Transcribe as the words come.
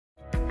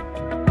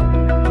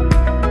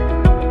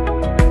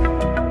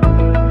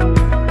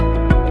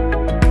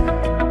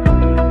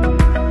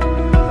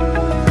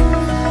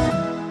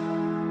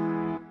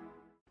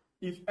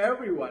If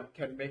everyone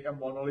can make a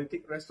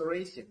monolithic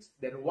restorations,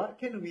 then what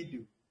can we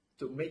do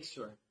to make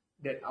sure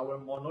that our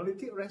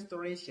monolithic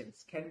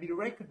restorations can be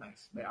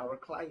recognized by our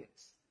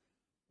clients?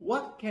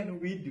 What can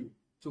we do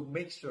to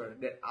make sure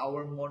that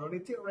our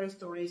monolithic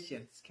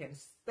restorations can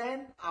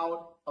stand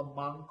out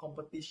among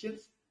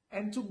competitions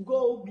and to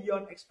go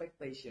beyond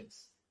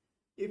expectations?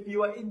 If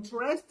you are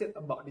interested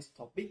about this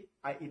topic,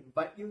 I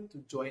invite you to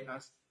join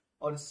us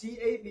on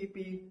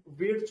CAPP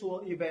Virtual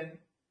Event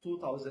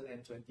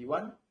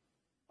 2021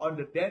 on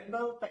the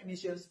Dental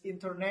Technicians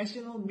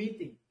International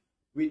Meeting.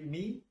 With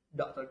me,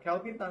 Dr.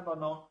 Kelvin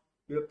Tantono,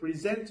 will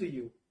present to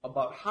you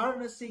about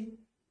harnessing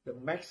the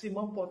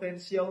maximum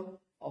potential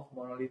of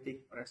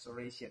monolithic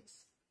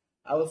restorations.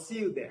 I will see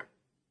you there.